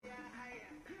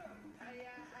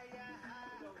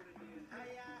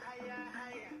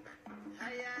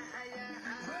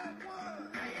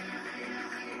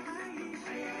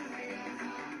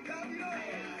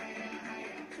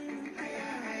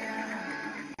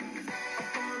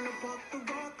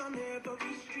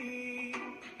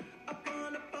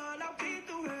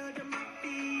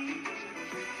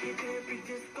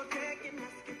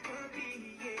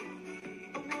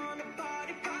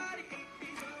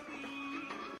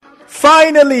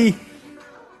Finally,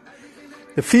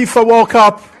 the FIFA World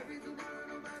Cup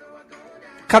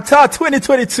Qatar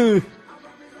 2022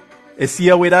 is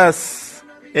here with us.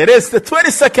 It is the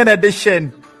 22nd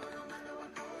edition,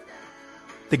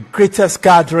 the greatest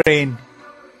gathering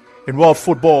in world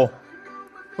football.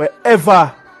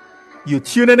 Wherever you're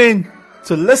tuning in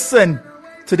to listen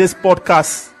to this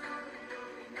podcast,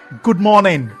 good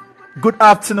morning, good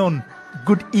afternoon,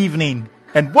 good evening,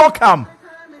 and welcome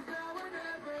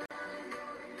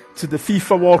to the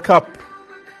FIFA World Cup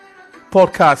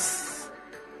podcast.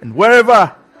 And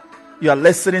wherever you are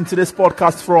listening to this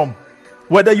podcast from,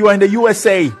 whether you are in the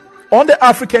USA, on the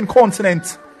African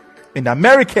continent, in the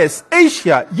Americas,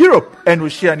 Asia, Europe, and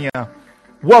Oceania,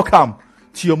 welcome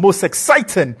to your most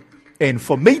exciting,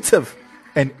 informative,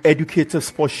 and educative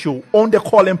sports show on the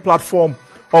calling platform.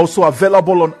 Also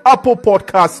available on Apple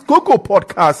Podcasts, Google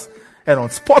Podcasts, and on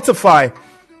Spotify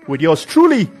with yours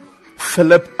truly,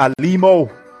 Philip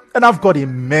Alimo. And I've got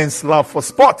immense love for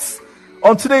sports.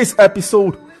 On today's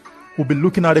episode, we'll be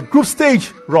looking at the group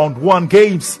stage round 1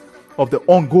 games of the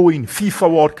ongoing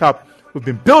FIFA World Cup. We've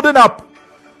been building up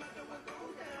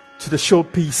to the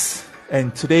showpiece,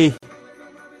 and today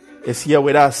is here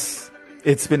with us.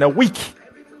 It's been a week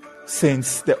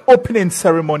since the opening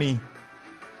ceremony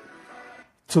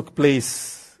took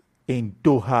place in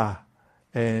Doha.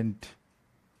 And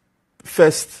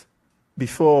first,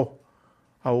 before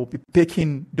I will be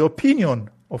picking the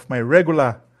opinion of my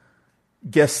regular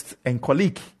guest and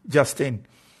colleague, Justin,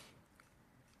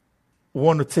 I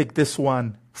want to take this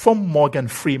one from Morgan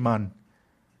Freeman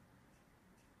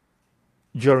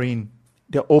during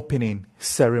the opening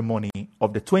ceremony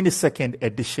of the 22nd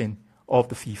edition of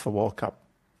the FIFA World Cup.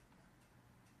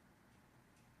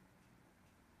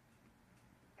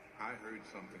 I heard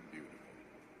something beautiful.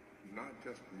 Not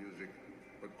just music,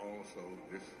 but also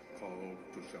this call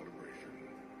to celebration.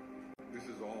 This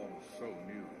is all so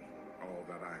new. All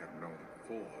that I have known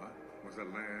before was a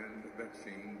land that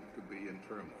seemed to be in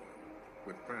turmoil,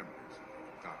 with families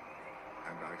dying.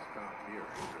 And I stopped here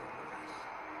and heard this.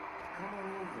 Come on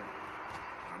over.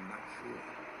 I'm not sure.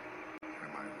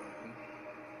 Am I welcome?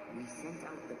 We sent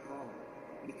out the call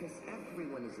because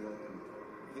everyone is welcome.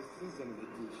 This is an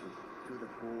invitation to the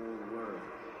whole world.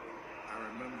 I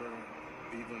remember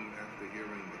even after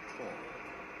hearing the call,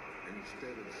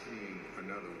 instead of seeing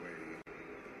another way,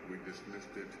 we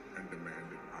dismissed it and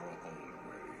demanded our own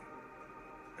way.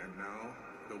 And now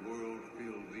the world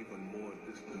feels even more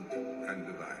distant and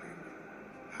divided.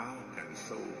 How can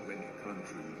so many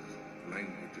countries,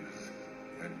 languages,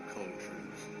 and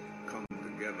cultures come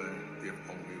together if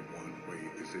only one way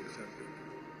is accepted?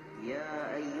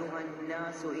 يا أيها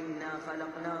الناس إنا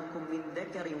خلقناكم من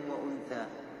ذكر وأنثى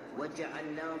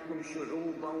وجعلناكم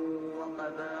شعوبا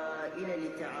وقبائل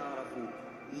لتعارفوا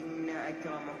إن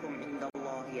أكرمكم عند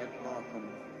الله أتقاكم.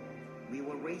 We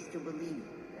were raised to believe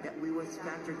that we were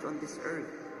scattered on this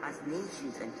earth as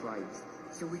nations and tribes,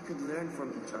 so we could learn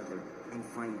from each other and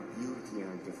find beauty in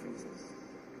our differences.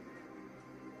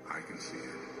 I can see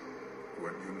it.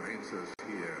 What unites us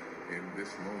here in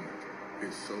this moment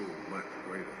is so much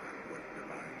greater than what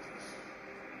divides us.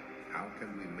 How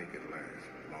can we make it last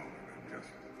longer than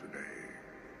just today?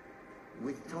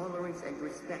 With tolerance and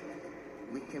respect,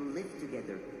 we can live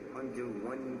together under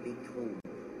one big home.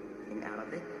 In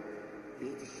Arabic,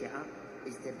 Beit al-Sha'ab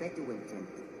is the Bedouin tent.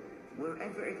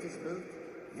 Wherever it is built,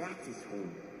 that is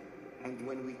home. And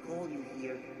when we call you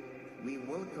here, we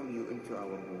welcome you into our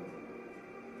home.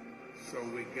 So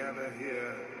we gather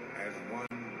here as one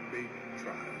big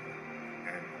tribe,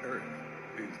 and Earth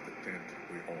is the tent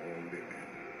we all live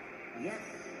in. Yes,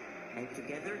 and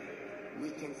together, we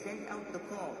can send out the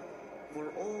call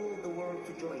for all the world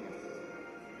to join us.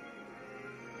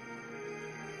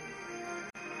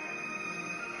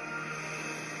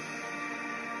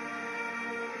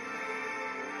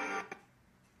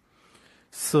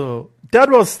 So that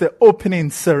was the opening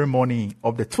ceremony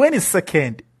of the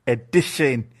 22nd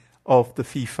edition of the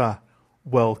FIFA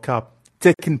World Cup,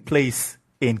 taking place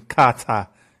in Qatar,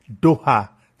 Doha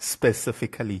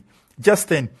specifically.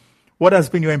 Justin, what has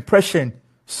been your impression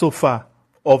so far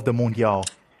of the Mundial?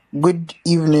 Good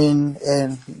evening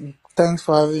and thanks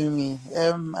for having me.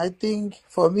 I think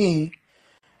for me,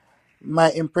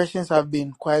 my impressions have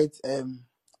been quite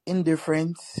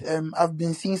indifferent. I've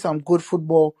been seeing some good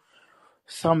football,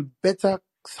 some better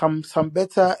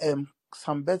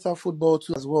football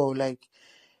too as well. Like,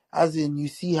 as in, you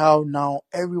see how now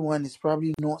everyone is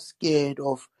probably not scared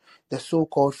of the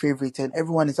so-called favorite, and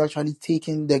everyone is actually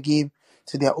taking the game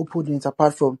to their opponents,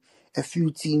 apart from a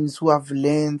few teams who have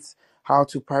learned how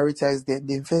to prioritize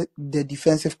the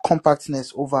defensive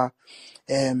compactness over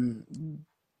um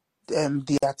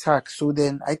the attack. So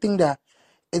then I think that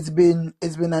it's been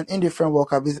an indifferent World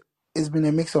Cup. It's been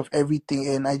a mix of everything,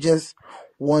 and I just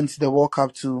want the World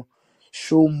Cup to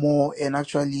show more and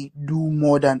actually do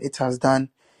more than it has done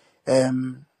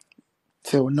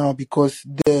till now, because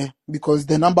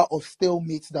the number of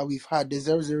stalemates that we've had, the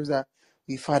 0-0s that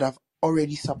we've had, have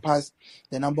already surpassed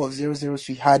the number of 0-0s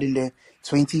we had in the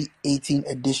 2018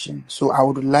 edition. So I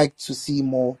would like to see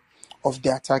more of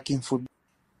the attacking football.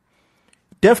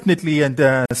 Definitely.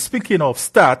 And speaking of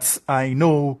stats, I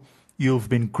know you've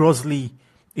been grossly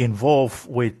involved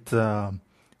with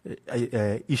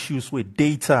issues with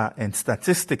data and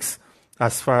statistics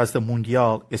as far as the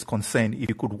Mundial is concerned. If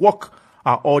you could walk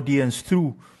our audience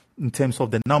through in terms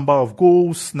of the number of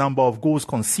goals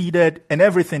conceded, and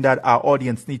everything that our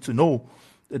audience need to know,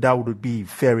 that would be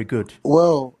very good.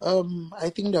 Well, I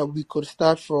think that we could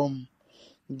start from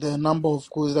the number of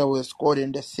goals that were scored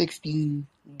in the 16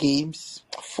 games,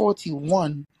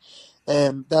 41.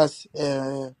 That's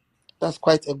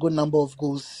quite a good number of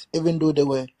goals, even though there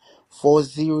were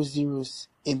 4-0-0s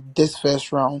in this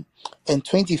first round, and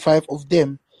 25 of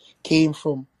them came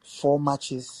from 4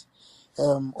 matches.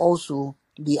 Also,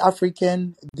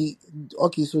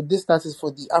 so this stat is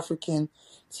for the African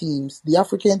teams. The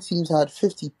African teams had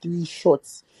 53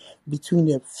 shots between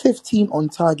them, 15 on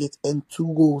target and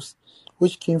 2 goals,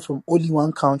 which came from only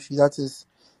one country, that is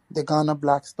the Ghana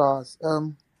Black Stars.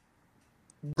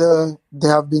 There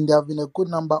have been a good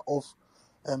number of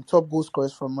top goal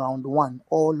scorers from round one,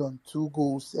 all on 2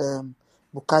 goals.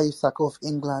 Bukayo Saka of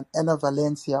England, Enner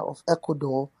Valencia of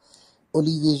Ecuador,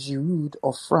 Olivier Giroud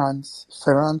of France,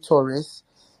 Ferran Torres,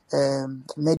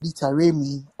 Mehdi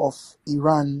Taremi of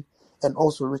Iran, and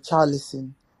also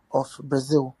Richarlison of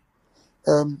Brazil.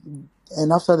 And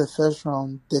after the first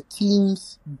round, the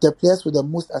players with the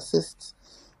most assists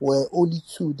were only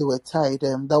 2. They were tied.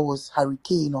 That was Harry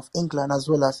Kane of England as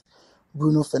well as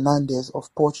Bruno Fernandes of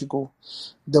Portugal.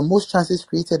 The most chances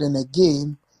created in a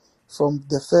game from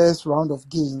the first round of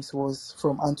games was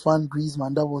from Antoine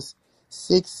Griezmann. That was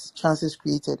 6 chances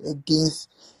created against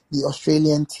the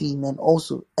Australian team, and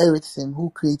also Eriksen, who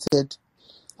created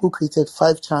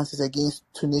 5 chances against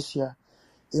Tunisia,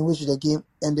 in which the game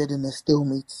ended in a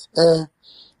stalemate.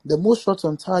 The most shots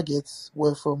on targets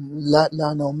were from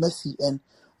Lionel Messi and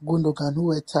Gundogan, who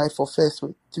were tied for first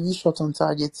with 3 shots on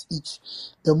targets each.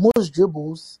 The most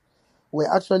dribbles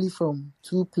were actually from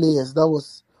 2 players. That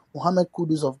was Mohamed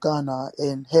Kudus of Ghana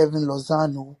and Hervin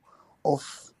Lozano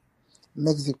of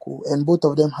Mexico, and both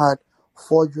of them had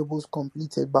 4 dribbles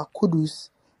completed, but Kudus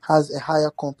has a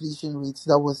higher completion rate.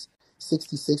 That was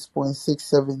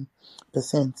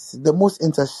 66.67%. The most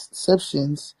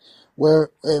interceptions were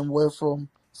from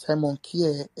Simon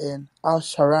Kier and Al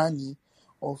Sharani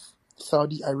of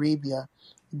Saudi Arabia.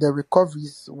 The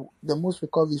most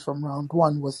recoveries from round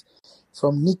one was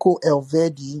from Nico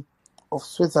Elvedi of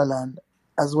Switzerland,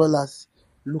 as well as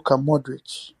Luka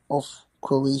Modric of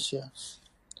Croatia.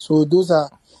 So those are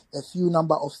a few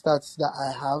number of stats that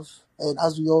I have. And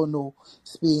as we all know,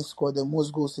 Spain scored the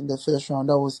most goals in the first round.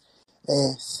 That was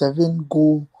a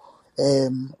 7-goal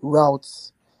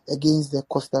rout against the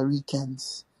Costa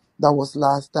Ricans.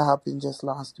 That happened just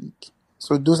last week.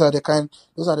 So those are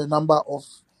the number of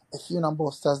a few number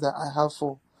of stats that I have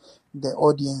for the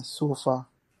audience so far.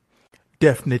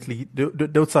 Definitely.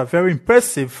 Those are very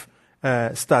impressive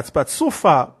stats. But so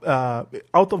far,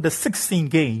 out of the 16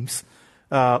 games,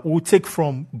 we'll take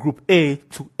from Group A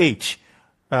to H.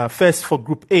 First, for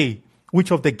Group A,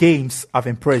 which of the games have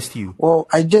impressed you? Well,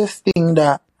 I just think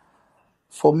that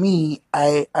for me,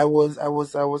 I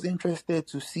was interested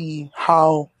to see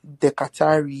how the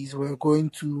Qataris were going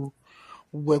to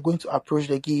approach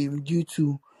the game due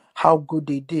to how good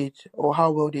they did or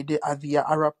how well they did at the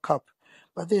Arab Cup.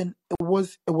 But then it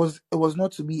was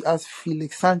not to be, as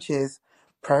Felix Sanchez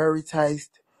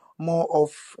prioritized more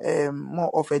of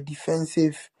a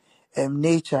defensive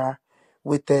nature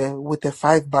with the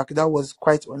 5 back. That was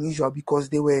quite unusual because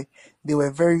they were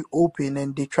very open,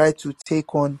 and they tried to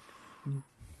take on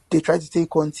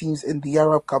teams in the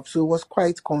Arab Cup. So it was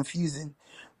quite confusing.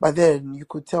 But then you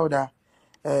could tell that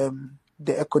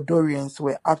the Ecuadorians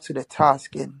were up to the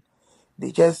task, and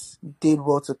they just did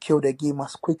well to kill the game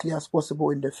as quickly as possible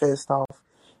in the first half,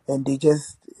 and they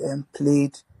just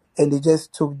played, and they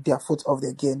just took their foot off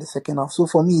the gear in the second half. So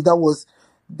for me, that was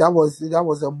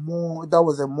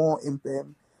a more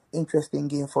interesting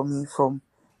game for me from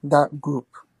that group.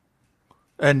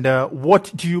 And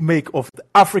what do you make of the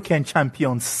African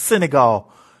champions,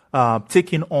 Senegal,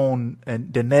 taking on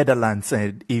the Netherlands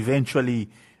and eventually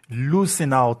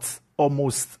losing out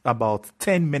almost about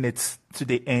 10 minutes to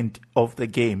the end of the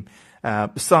game?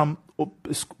 Some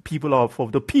people are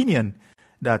of the opinion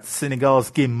that Senegal's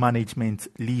game management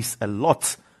leaves a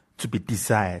lot to be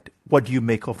desired. What do you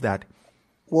make of that?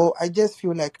 Well, I just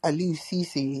feel like Aliou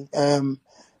Cisse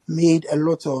made a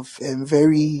lot of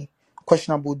very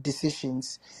questionable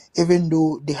decisions, even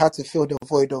though they had to fill the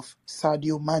void of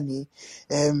Sadio Mane.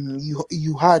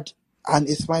 You had an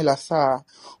Ismail Assar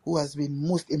who has been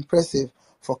most impressive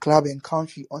for club and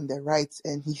country on the right,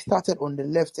 and he started on the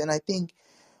left. And I think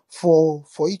for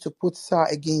you to put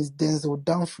Sarr against Denzel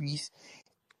Dumfries,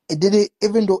 it didn't.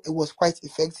 Even though it was quite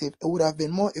effective, it would have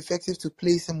been more effective to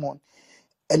place him on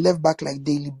a left back like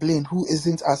Daley Blind, who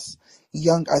isn't as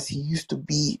young as he used to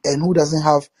be and who doesn't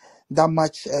have that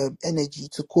much energy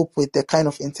to cope with the kind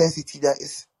of intensity that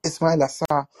Ismail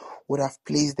Assar would have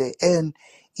placed there. And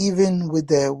even with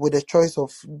the choice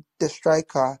of the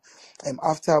striker,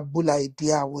 after Boulaye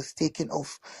Dia was taken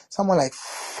off, someone like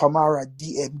Famara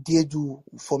Diedu,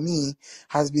 for me,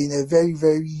 has been a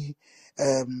very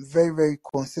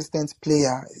consistent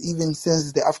player even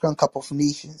since the African Cup of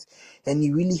Nations, and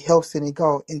he really helped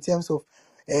Senegal in terms of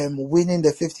winning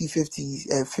the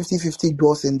 50-50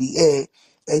 duels in the air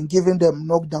and giving them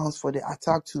knockdowns for the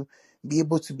attack to be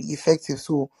able to be effective.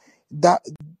 So that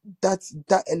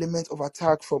that element of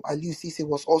attack from Aliou Cisse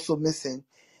was also missing,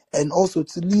 and also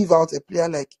to leave out a player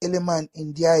like Iliman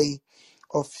Ndiaye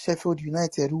of Sheffield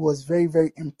United, who was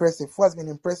very impressive, who has been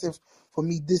impressive for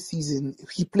me this season.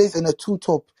 He plays in a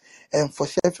two-top for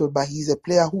Sheffield, but he's a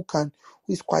player who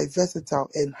is quite versatile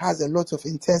and has a lot of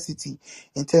intensity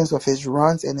in terms of his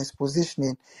runs and his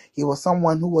positioning. He was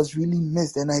someone who was really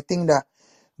missed, and I think that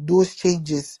if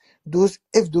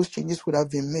those changes would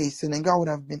have been made, Senegal would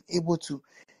have been able to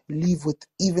leave with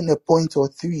even a point or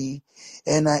three.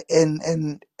 And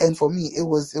for me, it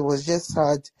was just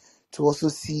sad to also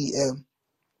see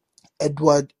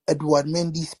Edward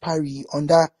Mendy's parry on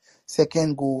that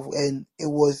second goal, and it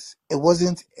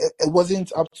wasn't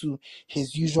up to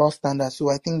his usual standard. So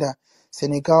I think that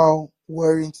Senegal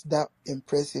weren't that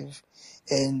impressive,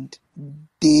 and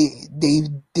they've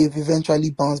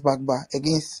eventually bounced back. But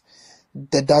against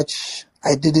the Dutch,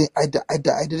 I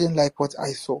didn't like what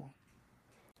I saw.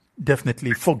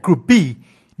 Definitely. For Group B,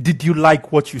 did you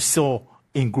like what you saw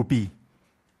in Group B?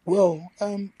 Well,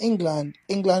 England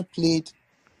played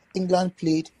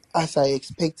as I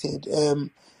expected.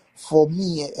 For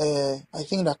me, I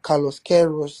think that Carlos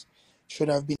Queiroz should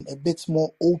have been a bit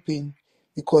more open,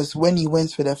 because when he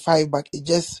went for the five back, it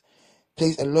just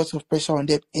placed a lot of pressure on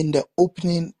them in the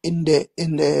opening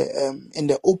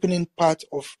part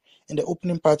of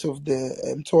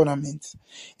the tournament.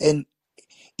 And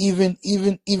even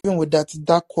with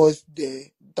that caused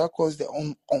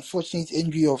the unfortunate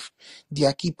injury of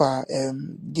their keeper,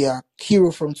 their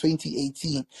hero from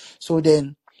 2018. So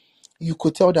then you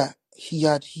could tell that he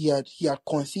had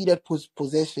conceded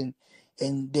possession,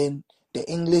 and then the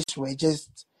English were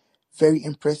just very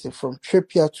impressive, from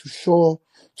Trippier to Shaw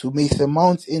to Mason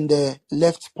Mount in the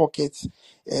left pocket,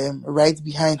 right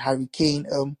behind Harry Kane.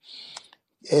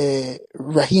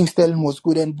 Raheem Sterling was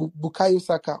good, and Bukayo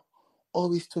Saka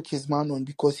always took his man on,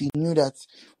 because he knew that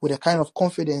with the kind of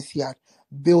confidence he had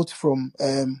built from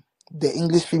the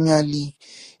English Premier League,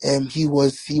 he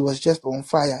was just on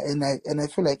fire, and I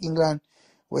feel like England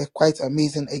were quite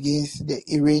amazing against the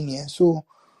Iranians. So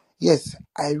yes,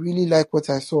 I really like what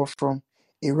I saw from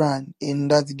Iran in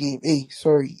that game.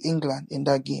 England in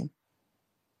that game.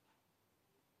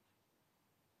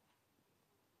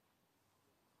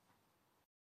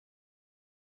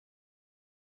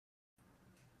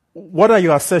 What are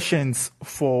your assertions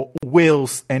for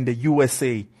Wales and the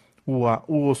USA, who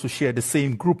also share the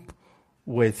same group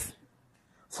with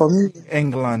For me,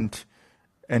 England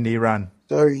and Iran?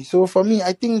 So for me,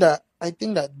 I think that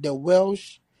the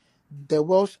Welsh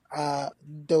are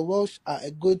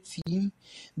a good team.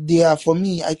 They are, for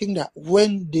me, I think that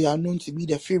when they are known to be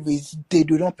the favorites, they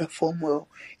do not perform well,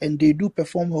 and they do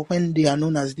perform well when they are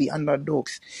known as the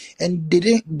underdogs. And they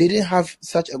didn't have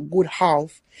such a good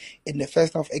half in the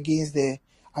first half against the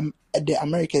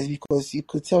Americans, because you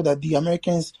could tell that the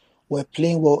Americans were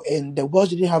playing well, and the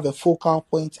Welsh didn't have a focal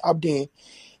point up there.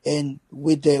 And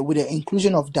with the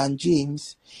inclusion of Dan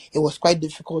James, it was quite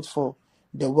difficult for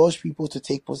the Welsh people to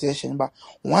take possession. But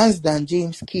once Dan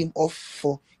James came off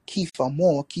for Kiefer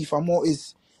Moore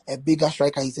is a bigger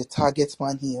striker. He's a target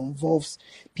man. He involves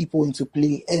people into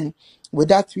play. And with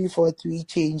that 3-4-3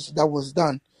 change that was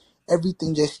done,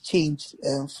 everything just changed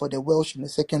for the Welsh in the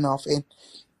second half. And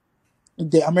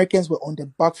the Americans were on the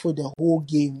back foot the whole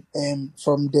game,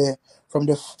 from the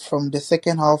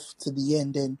second half to the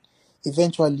end. And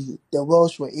eventually, the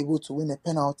Welsh were able to win a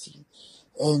penalty,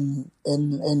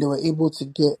 and they were able to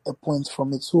get a point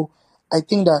from it. So I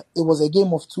think that it was a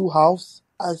game of two halves,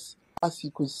 as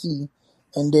you could see,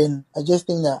 and then I just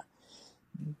think that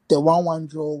the 1-1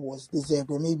 draw was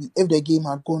deserved. And maybe if the game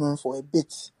had gone on for a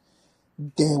bit,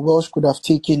 the Welsh could have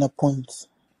taken a point.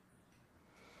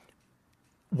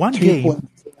 One 3 game,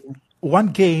 points. one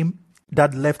game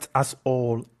that left us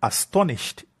all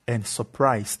astonished and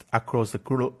surprised across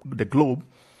the globe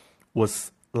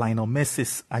was Lionel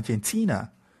Messi's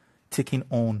Argentina taking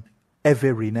on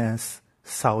Hervé Renard's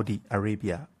Saudi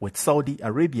Arabia, with Saudi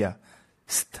Arabia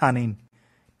stunning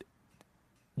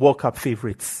World Cup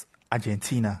favorites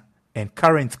Argentina and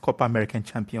current Copa American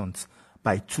champions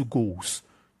by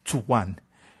 2-1.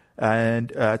 And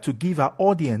to give our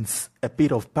audience a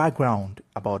bit of background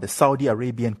about the Saudi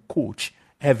Arabian coach,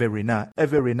 Hervé Renard.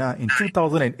 Hervé Renard in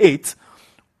 2008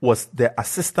 was the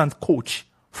assistant coach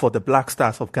for the Black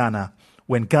Stars of Ghana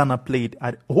when Ghana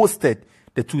hosted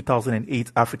the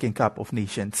 2008 African Cup of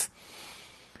Nations.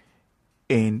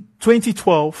 In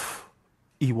 2012,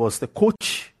 he was the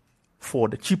coach for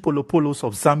the Chipolopolo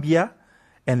of Zambia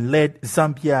and led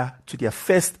Zambia to their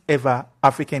first ever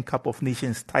African Cup of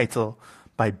Nations title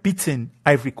by beating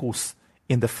Ivory Coast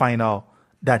in the final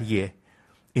that year.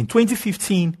 In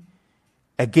 2015,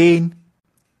 again,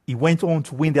 he went on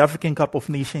to win the African Cup of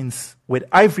Nations with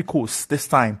Ivory Coast, this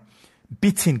time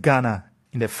beating Ghana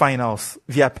in the finals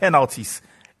via penalties,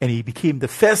 and he became the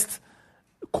first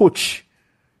coach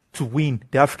to win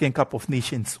the African Cup of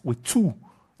Nations with two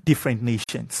different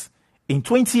nations. In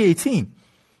 2018,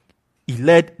 he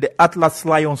led the Atlas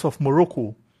Lions of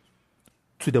Morocco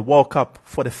to the World Cup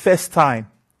for the first time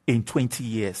in 20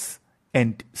 years.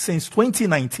 And since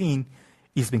 2019,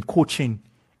 he's been coaching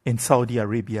in Saudi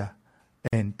Arabia.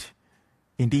 And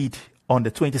indeed, on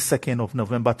the 22nd of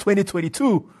November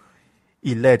 2022,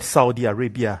 he led Saudi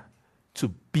Arabia to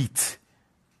beat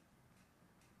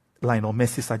Lionel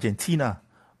Messi's Argentina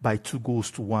by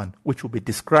 2-1, which will be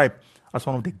described as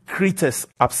one of the greatest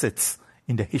upsets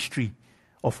in the history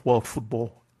of world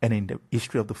football and in the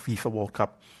history of the FIFA World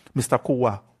Cup. Mr.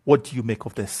 Kowa, what do you make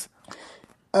of this?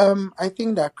 I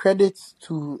think that credits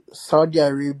to Saudi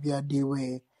Arabia, they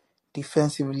were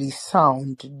defensively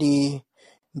sound. They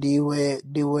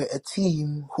were a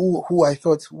team who I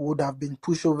thought would have been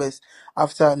pushovers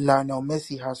after Lionel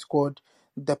Messi has scored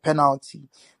the penalty.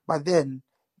 But then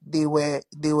they were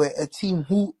a team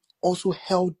who also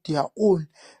held their own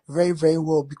very, very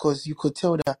well, because you could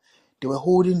tell that they were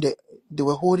holding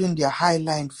their high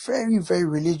line very, very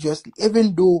religiously.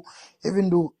 Even though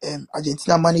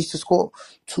Argentina managed to score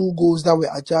 2 goals that were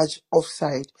adjudged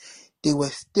offside, they were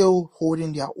still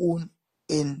holding their own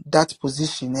in that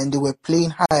position, and they were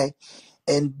playing high,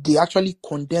 and they actually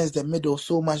condensed the middle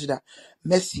so much that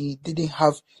Messi didn't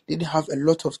have a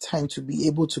lot of time to be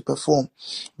able to perform.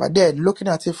 But then looking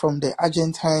at it from the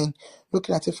Argentine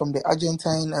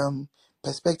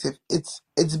perspective, it's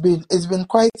been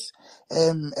quite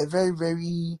a very,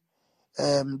 very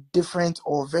different,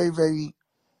 or very, very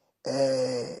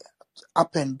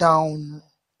up and down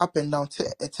a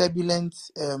turbulent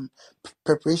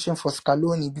preparation for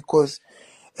Scaloni, because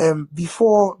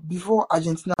before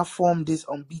Argentina formed this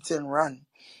unbeaten run,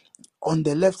 on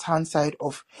the left hand side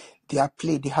of their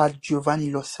play, they had Giovanni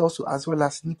Lo Celso as well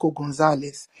as Nico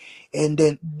Gonzalez, and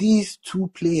then these two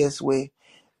players were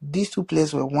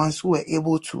ones who were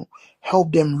able to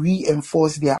help them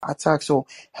reinforce their attacks, or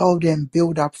help them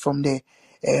build up from the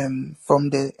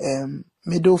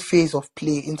middle phase of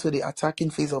play into the attacking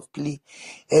phase of play.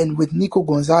 And with Nico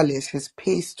Gonzalez, his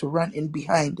pace to run in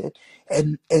behind it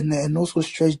and also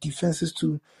stretch defenses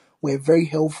too were very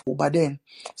helpful. But then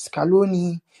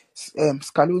Scaloni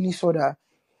saw that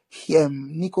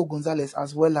Nico Gonzalez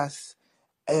as well as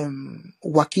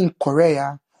Joaquin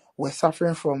Correa were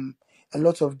suffering from a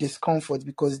lot of discomfort,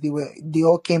 because they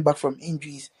all came back from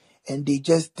injuries and they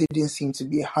just didn't seem to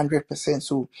be 100%.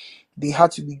 So they had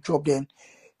to be dropped. And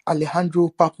Alejandro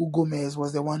Papu Gomez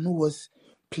was the one who was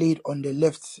played on the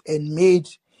left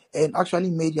and actually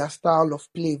made their style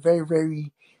of play very,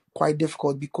 very quite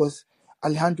difficult, because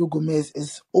Alejandro Gomez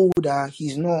is older.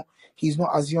 He's not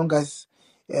as young as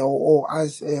or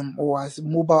as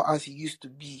mobile as he used to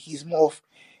be. He's more of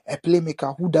a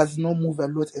playmaker who does not move a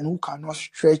lot and who cannot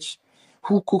stretch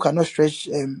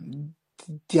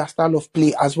their style of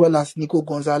play as well as Nico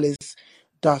Gonzalez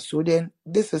does. So then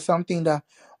this is something that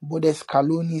bothered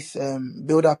Scaloni's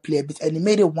build-up play a bit, and he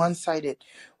made it one-sided,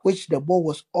 which the ball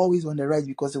was always on the right,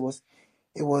 because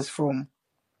it was from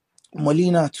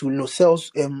Molina to Lo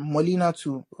Celso, Molina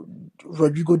to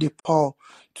Rodrigo de Paul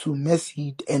to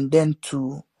Messi, and then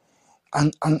to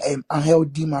Angel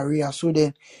Di Maria. So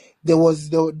then there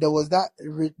was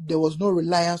no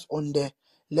reliance on the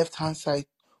left hand side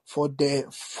for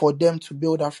them to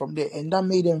build up from there, and that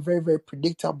made them very very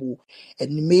predictable,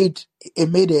 and it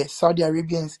made the Saudi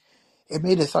Arabians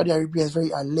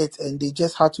very alert, and they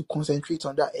just had to concentrate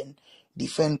on that and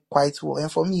defend quite well.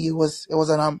 And for me, it was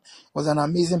an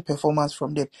amazing performance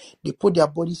from them. They put their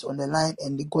bodies on the line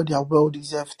and they got their well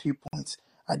deserved 3 points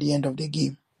at the end of the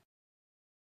game.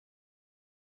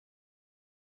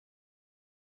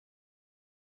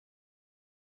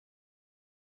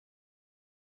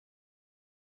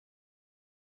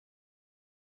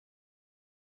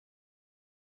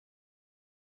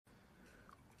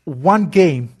 One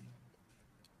game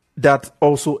that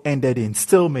also ended in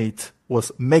stalemate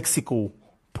was Mexico,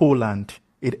 Poland.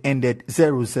 It ended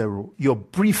 0-0. Your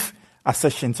brief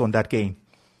assertions on that game.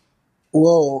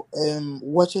 Well,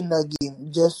 watching that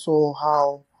game just saw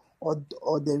how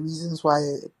or the reasons why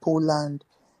Poland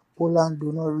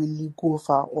do not really go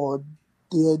far, or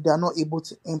they are not able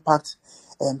to impact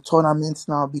tournaments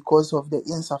now because of the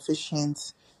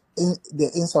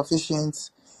insufficient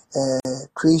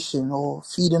creation or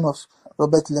feeding of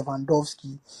Robert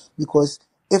Lewandowski. Because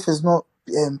if it's not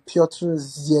Piotr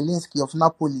Zielinski of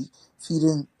Napoli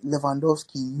feeding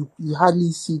Lewandowski, you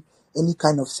hardly see any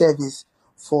kind of service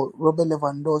for Robert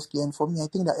Lewandowski. And for me, I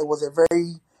think that it was a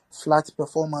very flat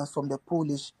performance from the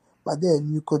Polish. But then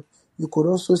you could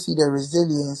also see the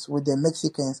resilience with the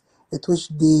Mexicans, with which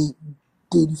they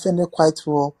defended quite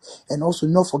well, and also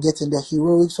not forgetting the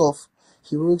heroics of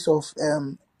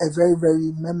a very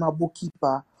very memorable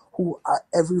keeper who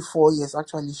every 4 years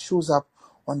actually shows up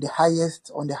on the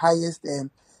highest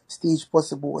stage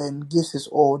possible and gives his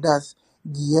all. That's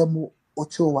Guillermo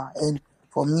Ochoa, and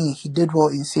for me, he did well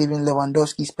in saving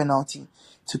Lewandowski's penalty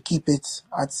to keep it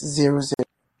at 0-0.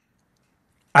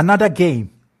 Another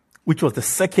game, which was the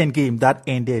second game that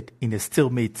ended in a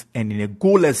stalemate and in a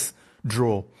goalless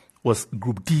draw, was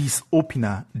Group D's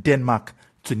opener, Denmark,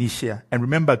 Tunisia. And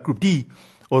remember, Group D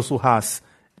also has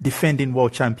defending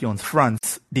world champions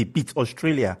France. They beat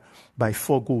Australia by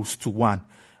 4-1.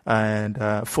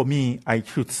 And for me, I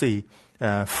should say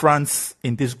France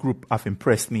in this group have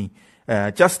impressed me.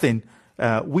 Justin,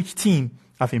 which team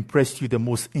have impressed you the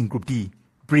most in Group D?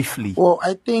 Briefly. Well,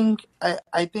 I think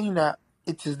that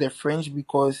it is the French,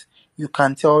 because you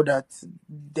can tell that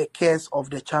the curse of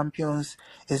the champions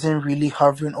isn't really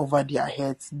hovering over their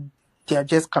heads. They are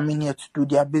just coming here to do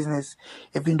their business,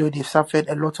 even though they've suffered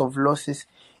a lot of losses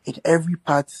in every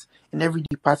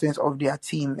department of their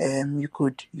team. You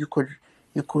could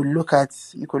look at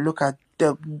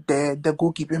the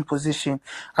goalkeeping position,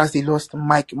 as they lost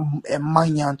Mike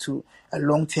Manyan to a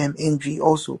long-term injury.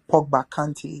 Also, Pogba,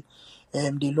 Kante,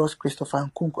 they lost Christopher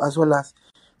Nkunku as well as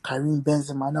Karim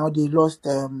Benzema. Now they lost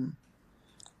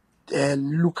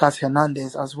Lucas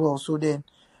Hernandez as well. So then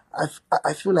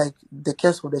I feel like the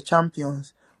curse of the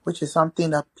champions, which is something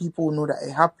that people know that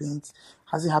it happens,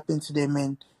 hasn't happened to them.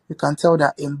 And you can tell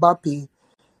that Mbappe,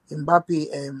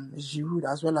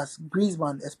 Giroud, as well as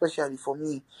Griezmann, especially for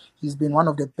me, he's been one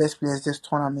of the best players this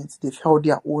tournament. They've held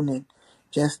their own and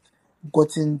just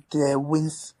gotten the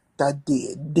wins that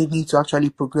they need to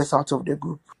actually progress out of the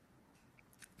group.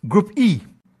 Group E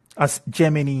has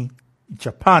Germany,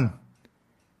 Japan,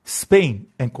 Spain,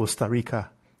 and Costa Rica.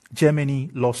 Germany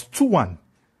lost 2-1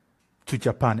 to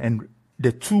Japan, and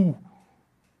the two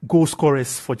goal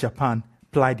scorers for Japan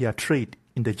plied their trade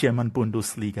in the German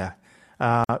Bundesliga.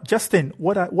 Justin,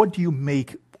 what do you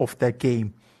make of that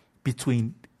game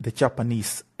between the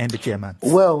Japanese and the Germans?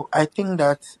 Well, I think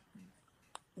that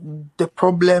the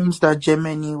problems that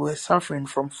Germany were suffering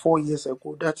from 4 years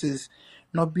ago, that is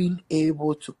not being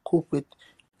able to cope with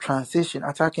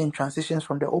attacking transitions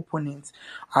from the opponents,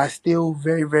 are still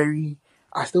very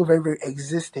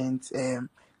existent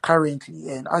currently.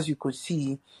 And as you could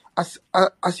see,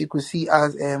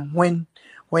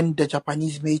 when the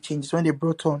Japanese made changes, when they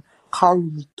brought on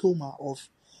Kaoru Mitoma of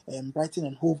Brighton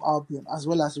and Hove Albion, as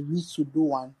well as Ritsu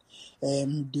Doan,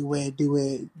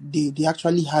 they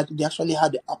actually had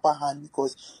the upper hand,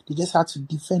 because they just had to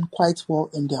defend quite well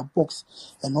in their box,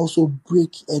 and also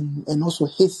break and also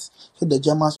hit the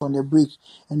Germans on the break.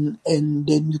 And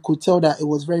then you could tell that it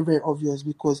was very very obvious,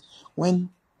 because when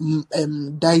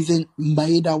Daisen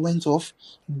Maeda went off,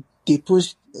 they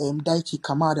pushed Daichi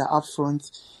Kamada up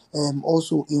front,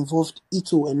 also involved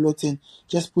Ito a lot, and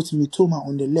just put Mitoma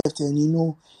on the left.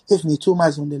 And if Mitoma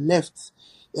is on the left,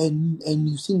 and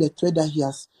you've seen the threat that he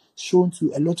has shown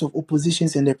to a lot of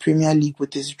oppositions in the Premier League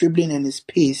with his dribbling and his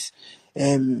pace,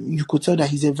 you could tell that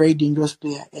he's a very dangerous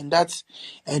player. And that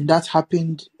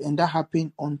happened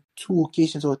on 2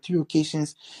 occasions or 3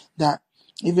 occasions that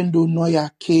even though Neuer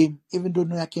came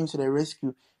to the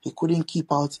rescue, he couldn't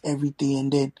keep out everything.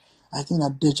 And then I think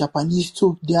that the Japanese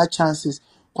took their chances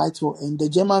quite well, and the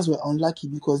Germans were unlucky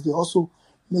because they also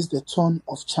missed a ton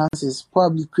of chances,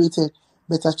 probably created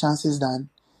better chances than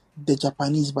the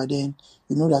Japanese. But then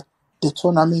you know that the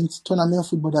tournament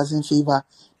football doesn't favor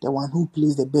the one who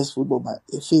plays the best football, but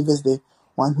it favors the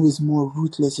one who is more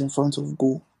ruthless in front of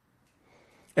goal.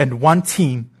 And one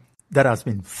team that has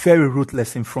been very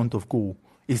ruthless in front of goal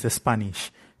is the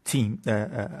Spanish team.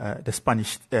 The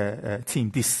Spanish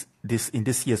team this in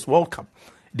this year's World Cup,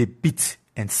 they beat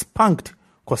and spanked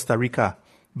Costa Rica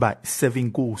by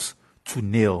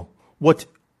 7-0. What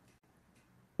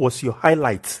was your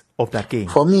highlight of that game?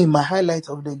 For me, my highlight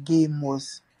of the game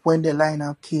was when the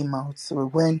lineup came out. So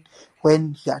when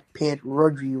he had paired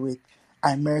Rodri with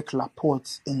Aymeric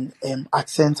Laporte in at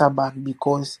centre back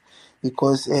because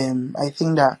I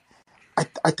think that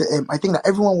I think that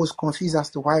everyone was confused as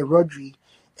to why Rodri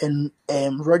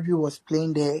was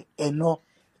playing there and not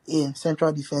in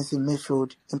central defensive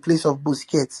midfield in place of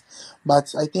Busquets.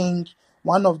 But I think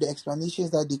one of the explanations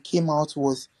that they came out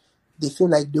was they feel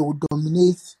like they would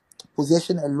dominate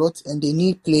possession a lot and they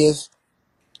need players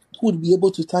who would be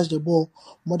able to touch the ball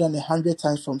more than 100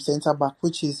 times from centre back,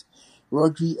 which is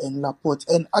Rodri and Laporte.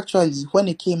 And actually, when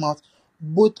it came out,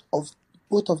 both of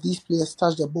these players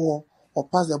touched the ball or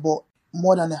passed the ball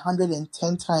more than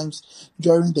 110 times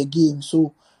during the game.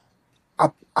 So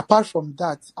apart from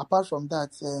that,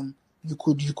 you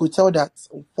could tell that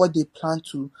what they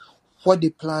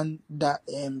planned that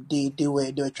they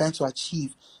were trying to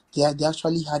achieve, they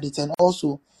actually had it. And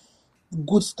also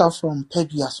good stuff from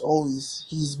Pedri as always.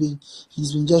 He's been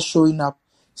just showing up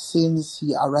since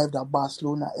he arrived at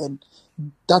Barcelona, and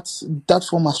that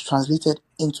form has translated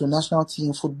into national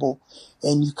team football.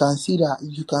 And you can see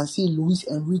Luis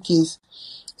Enrique's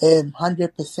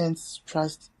 100%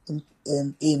 trust in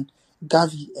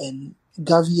Gavi and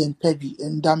Pedri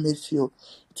in that midfield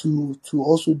to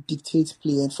also dictate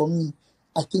play. And for me,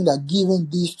 I think that giving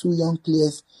these two young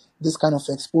players this kind of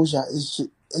exposure is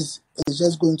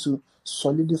just going to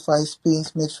solidify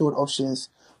Spain's midfield options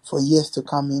for years to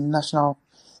come in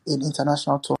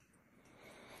international tour.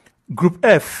 Group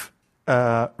F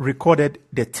recorded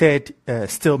the third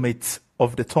stalemate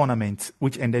of the tournament,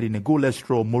 which ended in a goalless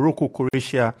draw. Morocco,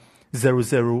 Croatia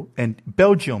 0-0, and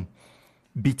Belgium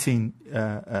beating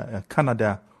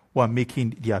Canada, who are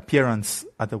making their appearance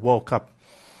at the World Cup,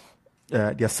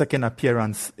 their second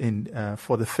appearance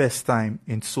for the first time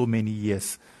in so many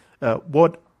years.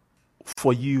 What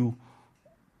for you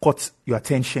caught your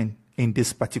attention in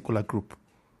this particular group?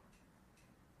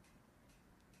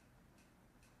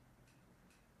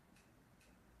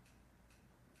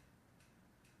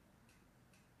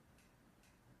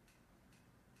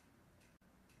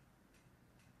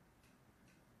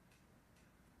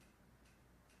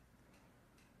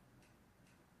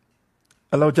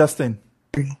 Hello, Justin.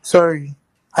 Sorry,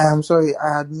 I am sorry.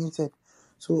 I had muted.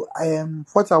 So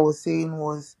what I was saying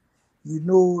was,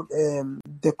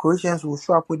 the Croatians will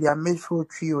show up with their midfield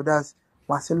trio. That's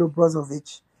Marcelo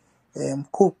Brozovic,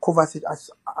 Kovacic,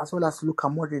 as well as Luka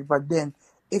Modric. But then,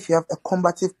 if you have a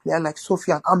combative player like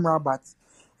Sofian Amrabat,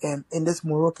 in this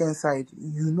Moroccan side,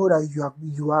 you know that you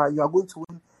are going to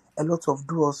win a lot of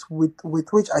draws with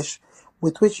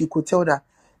which you could tell that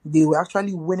they were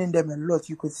actually winning them a lot.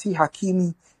 You could see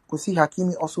Hakimi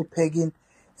also pegging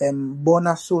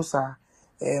Borna Sosa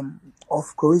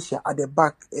of Croatia at the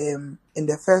back. In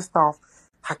the first half,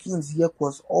 Hakim Ziyech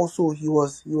was also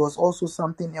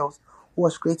something else, who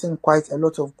was creating quite a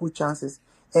lot of good chances.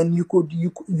 And you could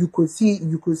see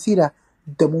that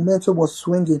the momentum was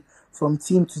swinging from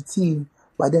team to team,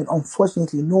 but then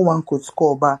unfortunately no one could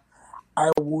score. But I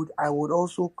would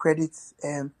also credit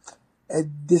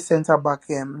this centre back,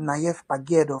 Nayef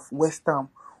Aguerd of West Ham,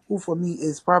 who for me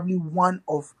is probably one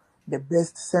of the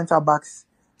best centre backs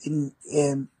in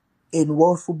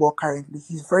world football currently.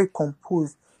 He's very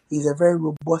composed. He's a very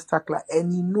robust tackler,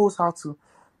 and he knows how to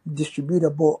distribute the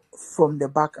ball from the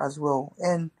back as well.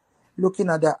 And looking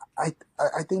at that, I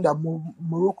think that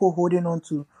Morocco holding on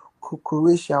to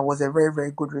Croatia was a very,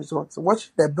 very good result.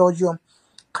 Watch the Belgium,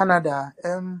 Canada.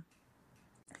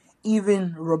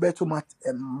 Even Roberto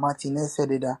Martinez said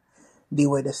that they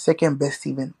were the second best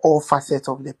team in all facets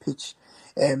of the pitch.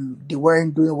 They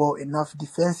weren't doing well enough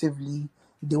defensively.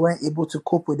 They weren't able to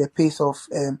cope with the pace of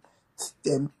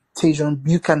Tajon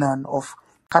Buchanan of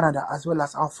Canada, as well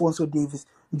as Alphonso Davies.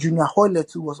 Junior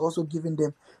Hoilett, too, was also giving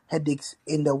them headaches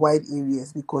in the wide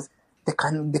areas because the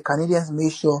Canadians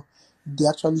made sure they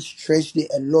actually stretched it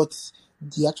a lot.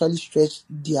 They actually stretched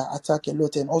their attack a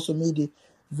lot and also made it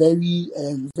very,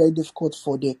 very difficult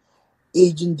for the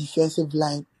aging defensive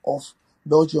line of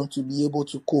Belgium to be able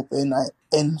to cope.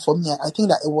 And for me, I think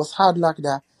that it was hard luck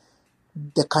that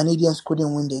the Canadians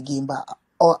couldn't win the game. But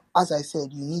as I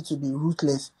said, you need to be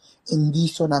ruthless in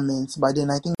these tournaments. But then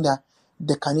I think that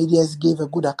the Canadians gave a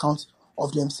good account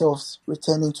of themselves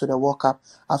returning to the World Cup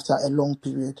after a long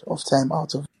period of time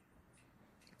out of.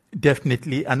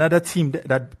 Definitely, another team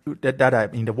that are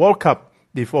in the World Cup.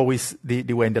 They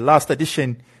were in the last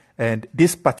edition, and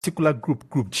this particular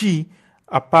Group G,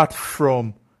 apart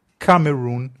from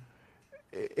Cameroon,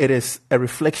 it is a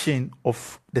reflection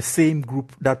of the same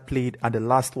group that played at the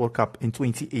last World Cup in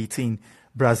 2018: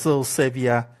 Brazil,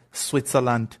 Serbia,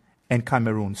 Switzerland, and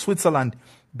Cameroon. Switzerland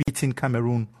beating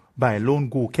Cameroon by a lone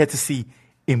goal, courtesy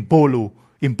Mbolo.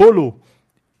 Mbolo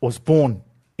was born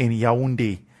in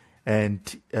Yaoundé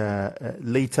and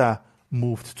later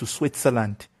moved to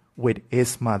Switzerland with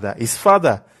his mother. His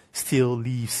father still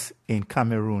lives in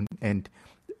Cameroon, and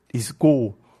his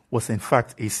goal was in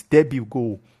fact his debut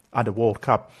goal at the World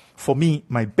Cup. For me,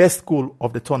 my best goal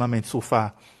of the tournament so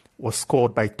far was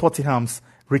scored by Tottenham's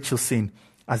Richarlison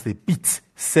as they beat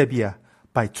Serbia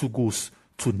by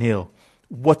 2-0.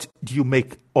 What do you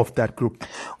make of that group?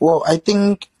 Well, I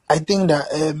think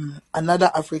that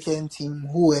another African team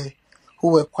who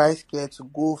were quite scared to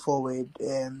go forward.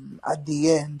 At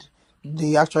the end,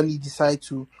 they actually decide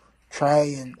to try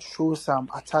and show some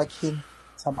attacking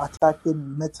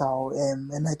metal.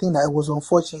 And I think that it was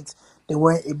unfortunate they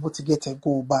weren't able to get a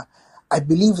goal. But I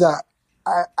believe that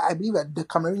I believe that the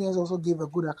Cameroonians also gave a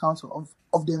good account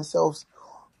of themselves,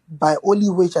 by only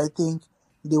which I think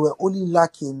they were only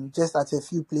lacking just at a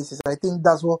few places. I think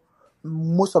that's what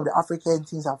most of the African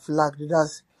teams have lacked.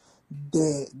 That's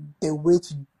the way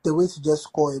to just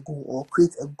score a goal or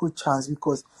create a good chance,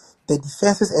 because the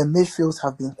defenses and midfields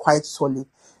have been quite solid.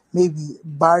 Maybe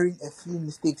barring a few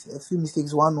mistakes,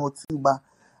 one or two, but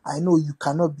I know you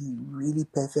cannot be really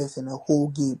perfect in a whole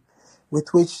game. With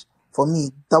which, for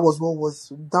me, that was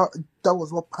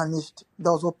what punished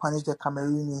the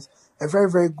Cameroonians. A very,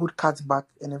 very good cutback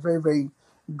and a very, very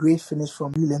great finish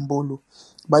from William Bolo.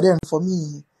 But then for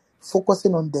me,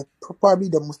 focusing on probably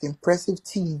the most impressive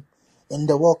team in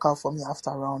the World Cup for me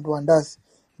after round one, that's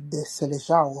the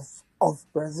Seleção of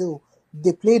Brazil.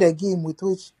 They played a game with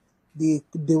which they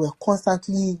were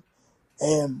constantly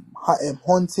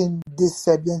haunting this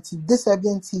Serbian team. This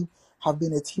Serbian team have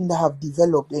been a team that have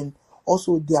developed, and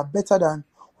also they are better than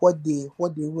what they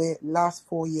were last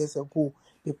 4 years ago.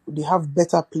 They have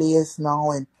better players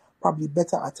now and probably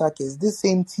better attackers. This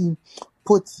same team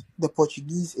put the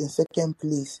Portuguese in second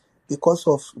place because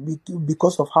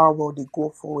of how well they go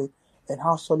forward and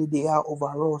how solid they are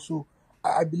overall. So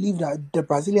I believe that the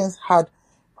Brazilians had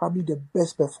probably the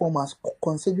best performance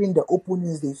considering the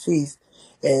opponents they faced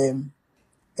in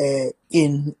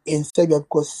Serbia,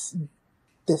 because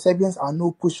the Serbians are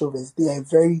no pushovers. They are a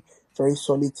very, very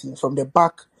solid team from the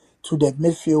back to the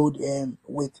midfield,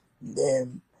 with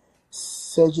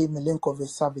Sergej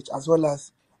Milinkovic-Savic as well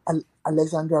as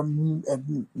Alexandra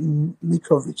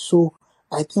Mitrovic. So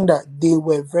I think that they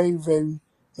were very, very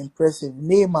impressive.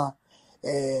 Neymar,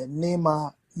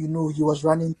 he was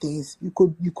running things. You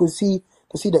could see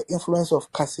the influence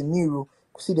of Casemiro,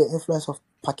 could see the influence of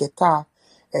Paquetá.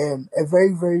 A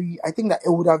very, very, I think that it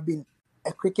would have been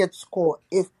a cricket score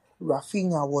if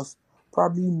Rafinha was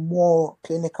probably more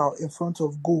clinical in front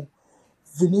of goal.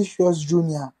 Vinicius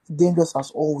Jr., dangerous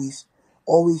as always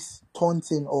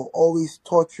taunting or always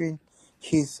torturing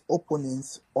his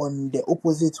opponents on the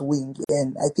opposite wing.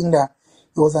 And I think that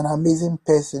he was an amazing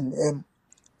person.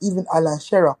 Even Alan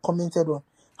Shearer commented on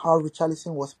how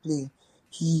Richarlison was playing.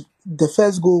 The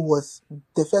first goal was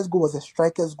a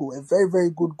striker's goal, a very, very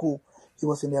good goal. He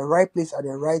was in the right place at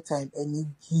the right time,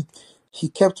 and he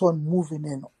kept on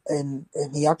moving, and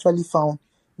he actually found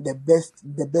the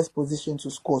best position to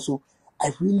score. So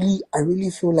I really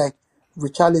feel like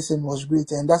Richarlison was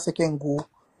great, and that second goal,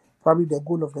 probably the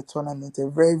goal of the tournament, a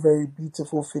very, very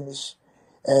beautiful finish.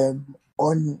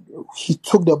 He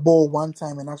took the ball one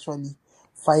time and actually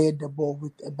fired the ball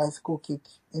with a bicycle kick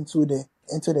into the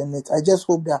net. I just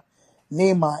hope that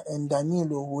Neymar and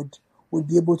Danilo would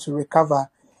be able to recover,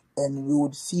 and we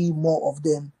would see more of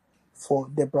them for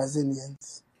the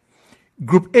Brazilians.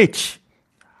 Group H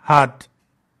had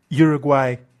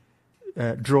Uruguay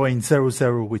drawing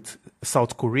 0-0 with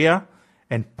South Korea,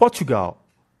 and Portugal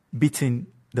beating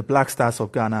the Black Stars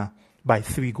of Ghana by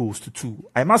 3-2.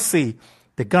 I must say,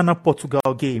 the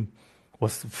Ghana-Portugal game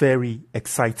was very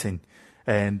exciting.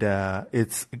 And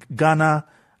it's Ghana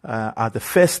are the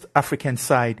first African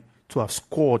side to have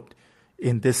scored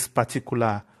in this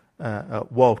particular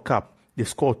World Cup. They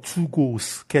scored 2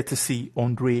 goals, courtesy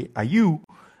Andre Ayew,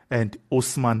 and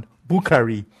Osman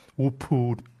Bukhari, who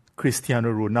pulled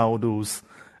Cristiano Ronaldo's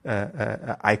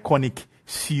iconic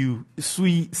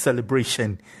Sui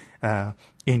celebration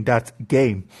in that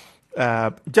game.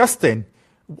 Justin,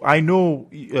 I know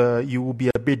you will be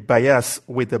a bit biased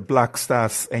with the Black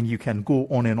Stars, and you can go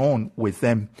on and on with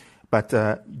them. But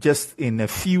just in a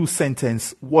few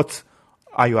sentences, what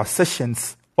are your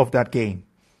assessments of that game?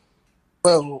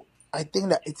 Well, I think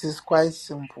that it is quite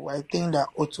simple. I think that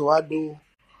Otuado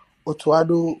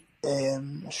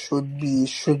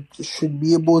should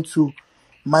be able to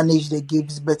manage the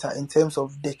games better in terms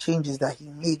of the changes that he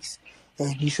makes,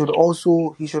 and he should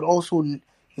also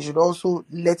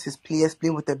let his players play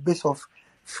with a bit of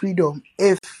freedom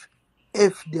if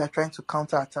they are trying to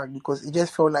counter attack, because it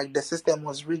just felt like the system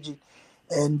was rigid,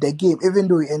 and the game, even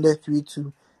though it ended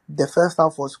 3-2, the first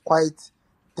half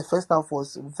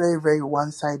was very, very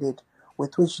one-sided,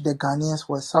 with which the Ghanaians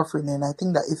were suffering. And I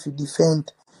think that if you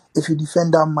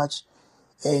defend that much,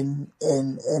 and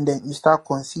then you start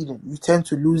conceding, you tend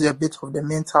to lose a bit of the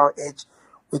mental edge,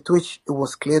 with which it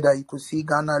was clear that you could see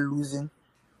Ghana losing.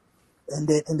 And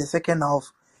then in the second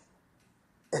half,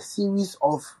 a series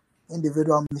of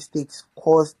individual mistakes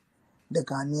caused the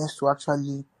Ghanaians to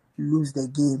actually lose the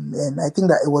game. And I think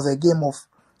that it was a game of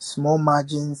small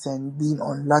margins and being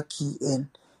unlucky in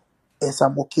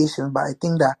some occasions, but I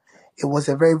think that it was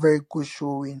a very, very good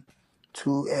showing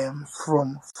to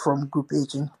from Group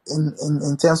H in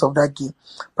terms of that game.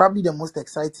 Probably the most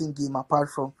exciting game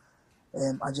apart from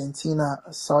Argentina,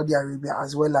 Saudi Arabia,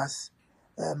 as well as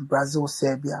Brazil,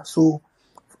 Serbia. So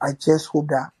I just hope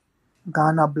that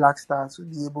Ghana Black Stars will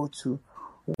be able to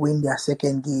win their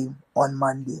second game on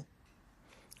Monday.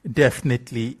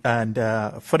 Definitely. And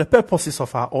for the purposes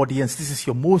of our audience, this is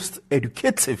your most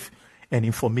educative and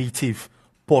informative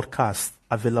podcast,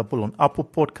 available on Apple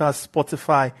Podcasts,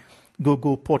 Spotify,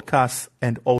 Google Podcasts,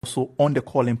 and also on the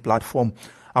calling platform.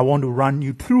 I want to run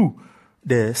you through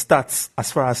the stats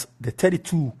as far as the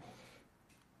 32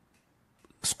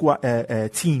 squad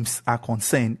teams are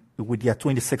concerned with their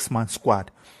 26-man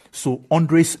squad. So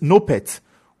Andres Nopet,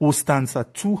 who stands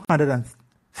at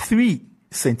 203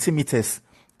 centimeters,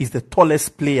 is the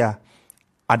tallest player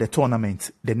at the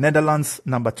tournament. The Netherlands,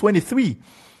 number 23,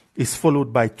 is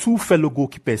followed by two fellow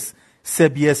goalkeepers,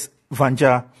 Serbia's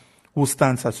Vanja, who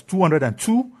stands at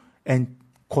 202, and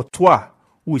Courtois,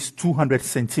 who is 200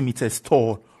 centimeters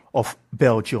tall, of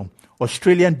Belgium.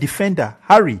 Australian defender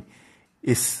Harry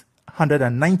is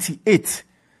 198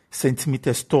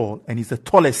 centimeters tall and is the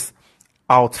tallest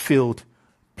outfield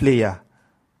player.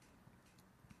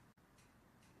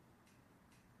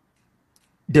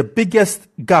 The biggest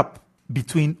gap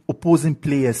between opposing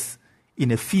players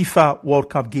in a FIFA World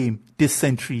Cup game this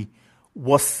century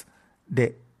was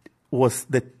the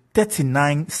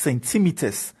 39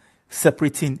 centimeters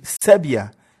separating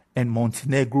Serbia and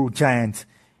Montenegro giant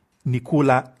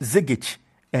Nikola Zigic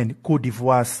and Cote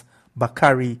d'Ivoire's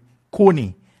Bakary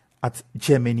Kone at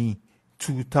Germany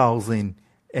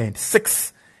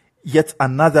 2006. Yet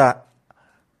another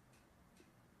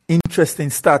interesting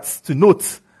stats to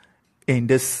note in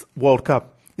this World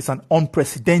Cup is an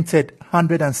unprecedented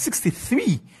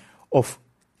 163 of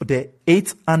the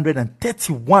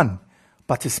 831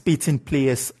 participating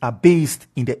players are based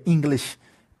in the English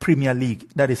Premier League.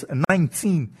 That is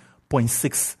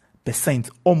 19.6%,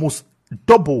 almost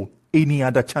double any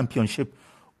other championship,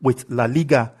 with La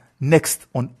Liga next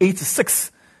on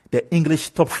 86. The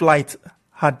English top flight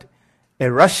had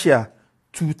a Russia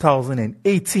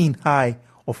 2018 high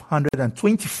of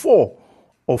 124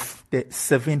 of the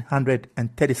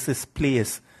 736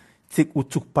 players who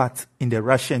took part in the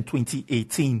Russian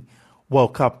 2018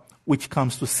 World Cup, which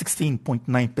comes to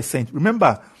 16.9%.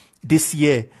 Remember, this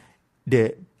year,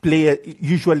 the player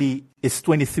usually is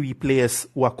 23 players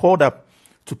who are called up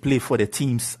to play for the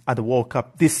teams at the World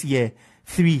Cup. This year,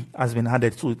 3 has been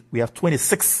added, so we have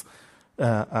 26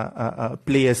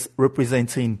 players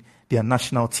representing their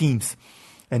national teams.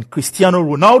 And Cristiano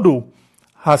Ronaldo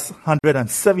has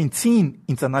 117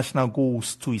 international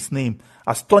goals to his name,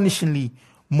 astonishingly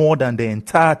more than the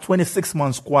entire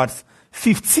 26-man squads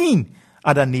 15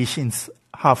 other nations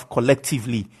have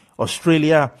collectively: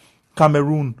 Australia,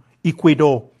 Cameroon,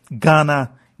 Ecuador,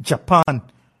 Ghana, Japan,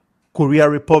 Korea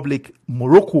Republic,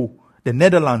 Morocco, the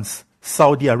Netherlands,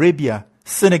 Saudi Arabia,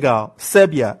 Senegal,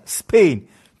 Serbia, Spain,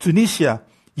 Tunisia,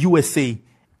 USA,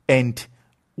 and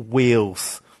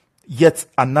Wales. Yet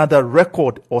another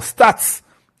record or stats,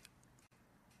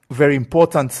 very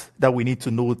important, that we need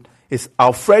to note is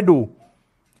Alfredo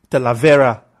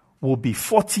Talavera will be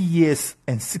 40 years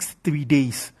and 63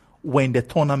 days when the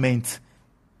tournament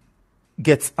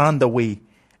gets underway.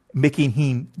 making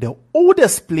him the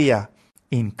oldest player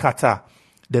in Qatar.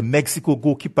 The Mexico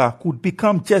goalkeeper could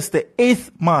become just the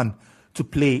 8th man to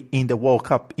play in the World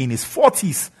Cup in his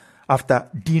 40s after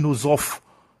Dino Zoff,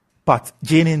 Pat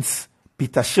Jennings,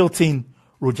 Peter Shilton,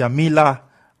 Roger Milla,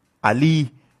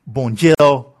 Ali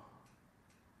Bongel,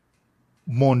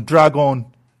 Mondragon,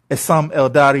 Essam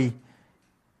Eldari.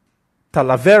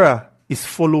 Talavera is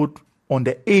followed on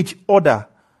the age order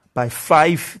by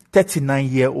 5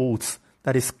 39-year-olds.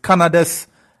 That is Canada's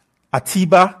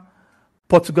Atiba,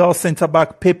 Portugal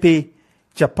centre-back Pepe,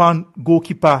 Japan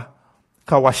goalkeeper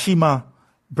Kawashima,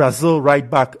 Brazil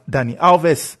right-back Dani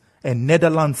Alves, and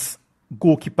Netherlands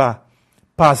goalkeeper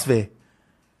Pasve.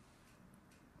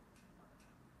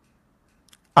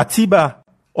 Atiba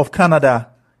of Canada,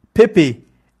 Pepe,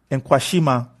 and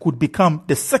Kawashima could become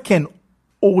the second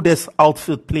oldest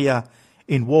outfield player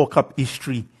in World Cup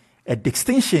history, a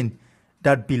distinction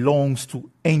that belongs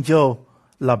to Angel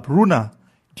Labruna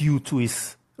due to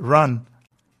his run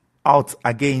out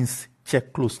against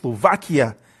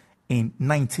Czechoslovakia in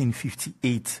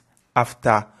 1958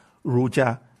 after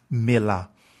Roger Milla.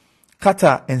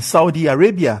 Qatar and Saudi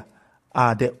Arabia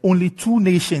are the only two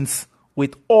nations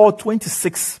with all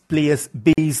 26 players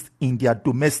based in their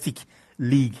domestic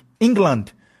league.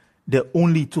 England, the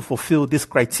only to fulfill this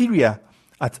criteria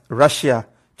at Russia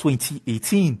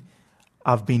 2018,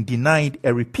 have been denied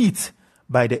a repeat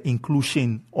by the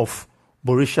inclusion of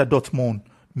Borussia Dortmund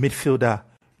midfielder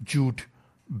Jude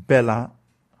Bellingham.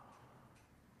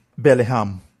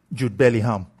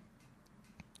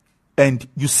 And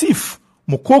Yusuf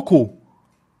Mokoko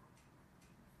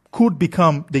could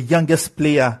become the youngest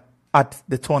player at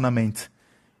the tournament.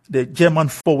 The German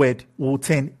forward will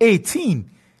turn 18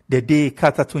 the day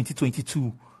Qatar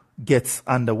 2022 gets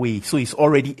underway. So he's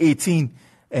already 18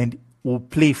 and will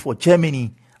play for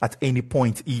Germany at any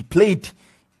point. He played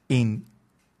in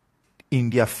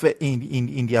their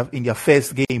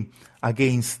first game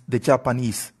against the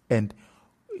Japanese and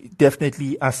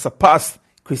definitely has surpassed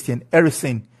Christian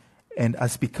Eriksen and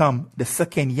has become the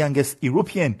second youngest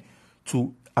European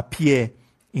to appear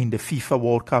in the FIFA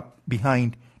World Cup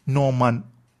behind Norman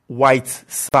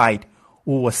Whiteside,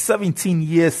 who was 17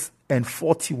 years and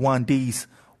 41 days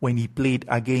when he played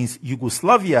against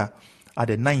Yugoslavia at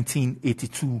the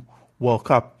 1982 World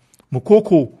Cup.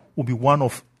 Mokoko will be one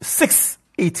of 6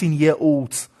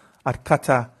 18-year-olds at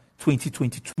Qatar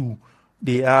 2022.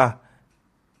 They are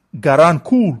Garan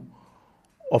Kul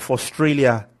of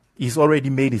Australia. He's already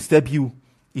made his debut.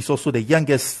 He's also the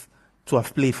youngest to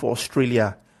have played for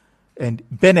Australia. And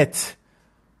Bennett,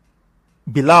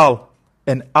 Bilal,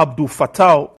 and Abdul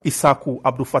Fattah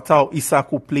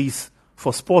Isaku plays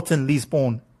for Sporting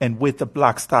Lisbon and with the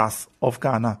Black Stars of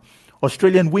Ghana.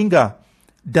 Australian winger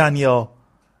Daniel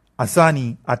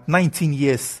Azani, at 19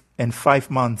 years and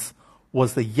 5 months,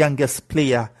 was the youngest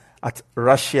player at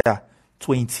Russia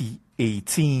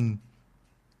 2018.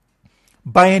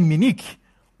 Bayern Munich,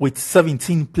 with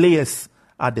 17 players,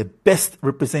 are the best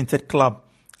represented club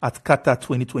at Qatar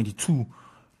 2022.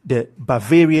 The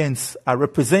Bavarians are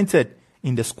represented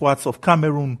in the squads of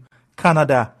Cameroon,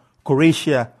 Canada,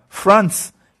 Croatia,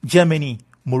 France, Germany,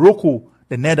 Morocco,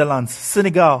 the Netherlands,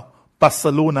 Senegal,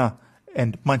 Barcelona,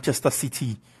 and Manchester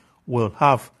City. Will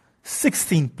have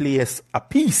 16 players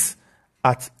apiece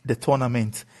at the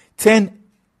tournament. 10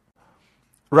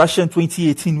 Russian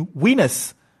 2018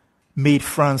 winners made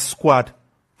France squad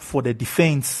for the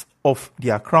defense of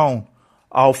their crown.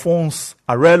 Alphonse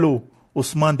Areola,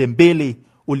 Ousmane Dembele,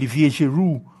 Olivier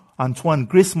Giroud, Antoine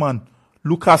Griezmann,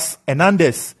 Lucas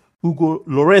Hernandez, Hugo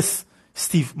Lloris,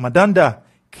 Steve Mandanda,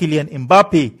 Kylian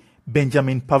Mbappe,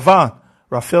 Benjamin Pavard,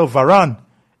 Raphael Varane,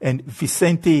 and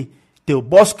Vicente Del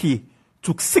Bosque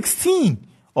took 16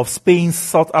 of Spain's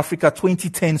South Africa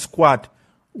 2010 squad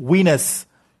winners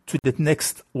to the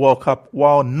next World Cup,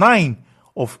 while 9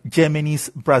 of Germany's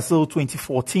Brazil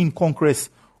 2014 conquerors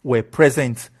were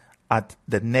present at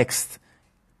the next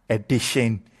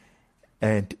edition.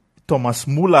 And Thomas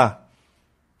Müller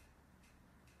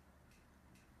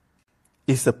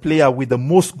is the player with the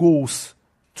most goals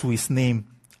to his name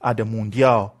at the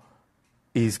Mundial.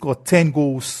 He's got 10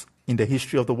 goals in the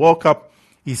history of the World Cup.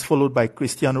 He's followed by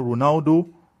Cristiano Ronaldo,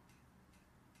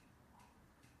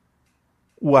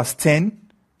 who has 10,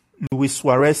 Luis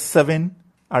Suarez 7,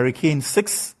 Harry Kane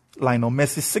 6, Lionel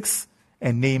Messi 6,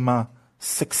 and Neymar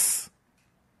 6.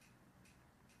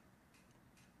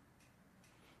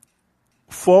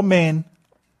 4 men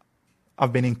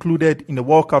have been included in the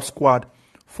World Cup squad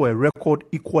for a record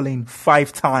equaling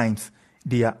 5 times.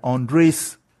 They are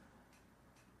Andres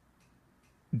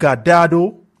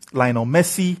Guardado, Lionel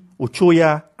Messi,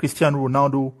 Ochoa, Cristiano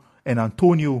Ronaldo, and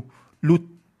Antonio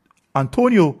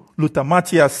Antonio Luther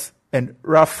Matias and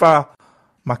Rafa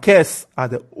Marquez are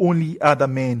the only other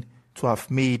men to have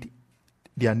made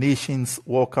their nation's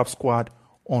World Cup squad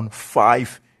on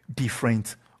 5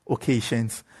 different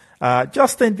occasions.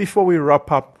 Justin, before we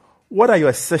wrap up, what are your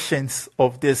assertions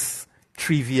of this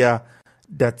trivia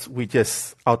that we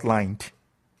just outlined?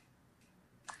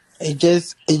 It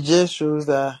just shows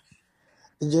that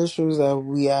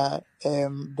we are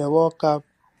the World Cup.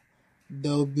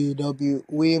 There'll be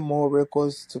way more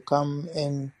records to come,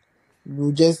 and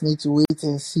we just need to wait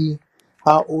and see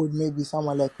how old maybe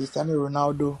someone like Cristiano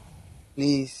Ronaldo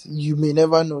plays. You may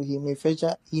never know. He may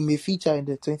feature in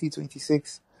the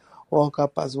 2026 World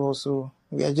Cup as well. So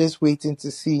we are just waiting to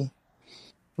see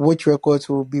which records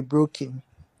will be broken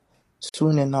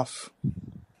soon enough.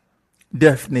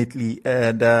 Definitely.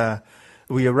 And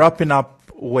we are wrapping up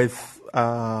with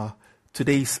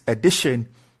today's edition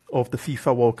of the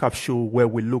FIFA World Cup show, where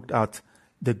we looked at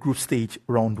the group stage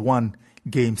round 1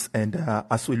 games. And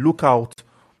as we look out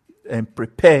and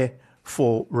prepare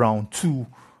for round 2,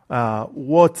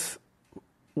 what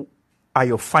are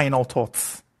your final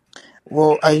thoughts?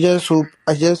 Well, I just hope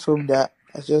a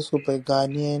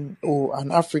Ghanaian or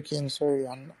an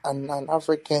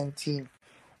African team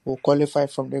will qualify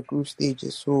from the group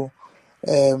stages. So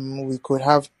we could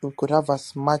have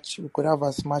as much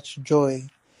joy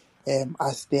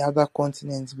as the other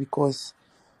continents, because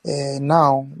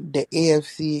now the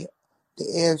AFC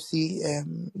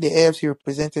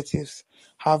representatives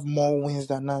have more wins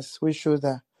than us, which shows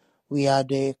that we are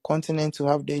the continent to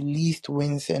have the least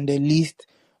wins and the least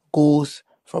goals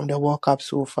from the World Cup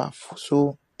so far.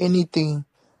 So anything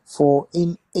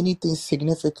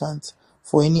significant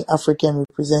for any African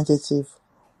representative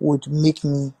would make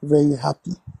me very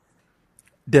happy.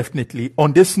 Definitely.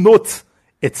 On this note,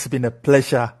 it's been a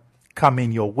pleasure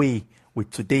coming your way with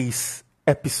today's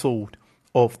episode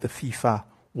of the FIFA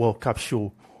World Cup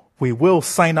show. We will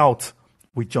sign out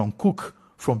with John Cook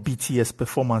from BTS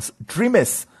performance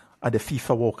Dreamers at the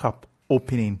FIFA World Cup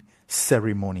opening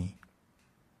ceremony.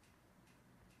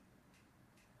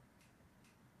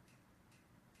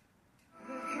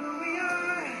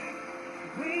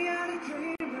 We are the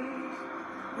dreamers,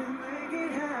 we make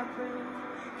it happen,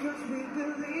 'cause we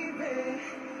believe it.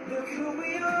 Look who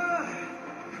we are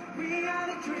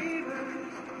the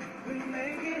dreamers, we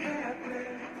make it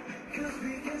happen, 'cause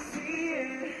we can see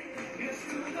it. It's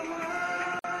to the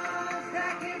ones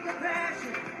that give the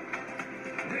passion,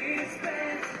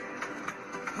 respect,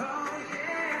 oh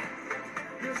yeah.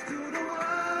 It's to the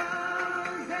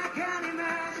ones that can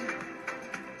imagine,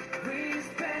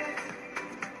 respect,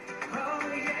 oh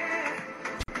yeah.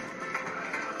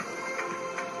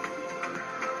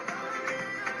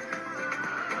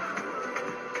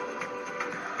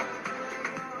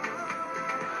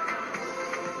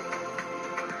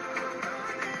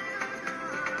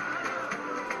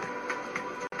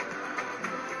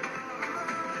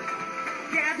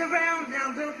 Gather round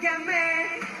now, look at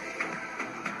me.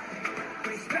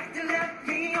 Respect and love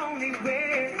the only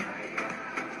way.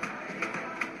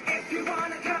 If you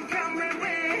wanna come with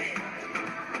me.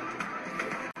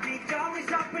 The door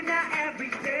is open now every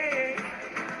day.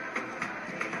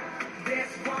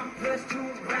 There's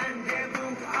 1+2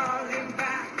 rendezvous, all in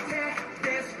back there.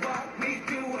 That's what we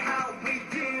do, how we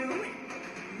do.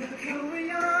 Look who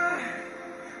we are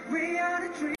the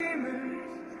dreamers.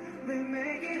 We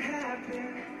make it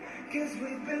happen, 'cause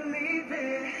we believe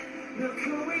it. Look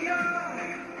who we are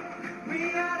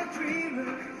the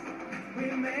dreamers. We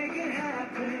make it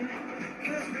happen,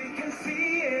 'cause we can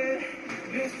see it.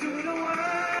 It's to the world.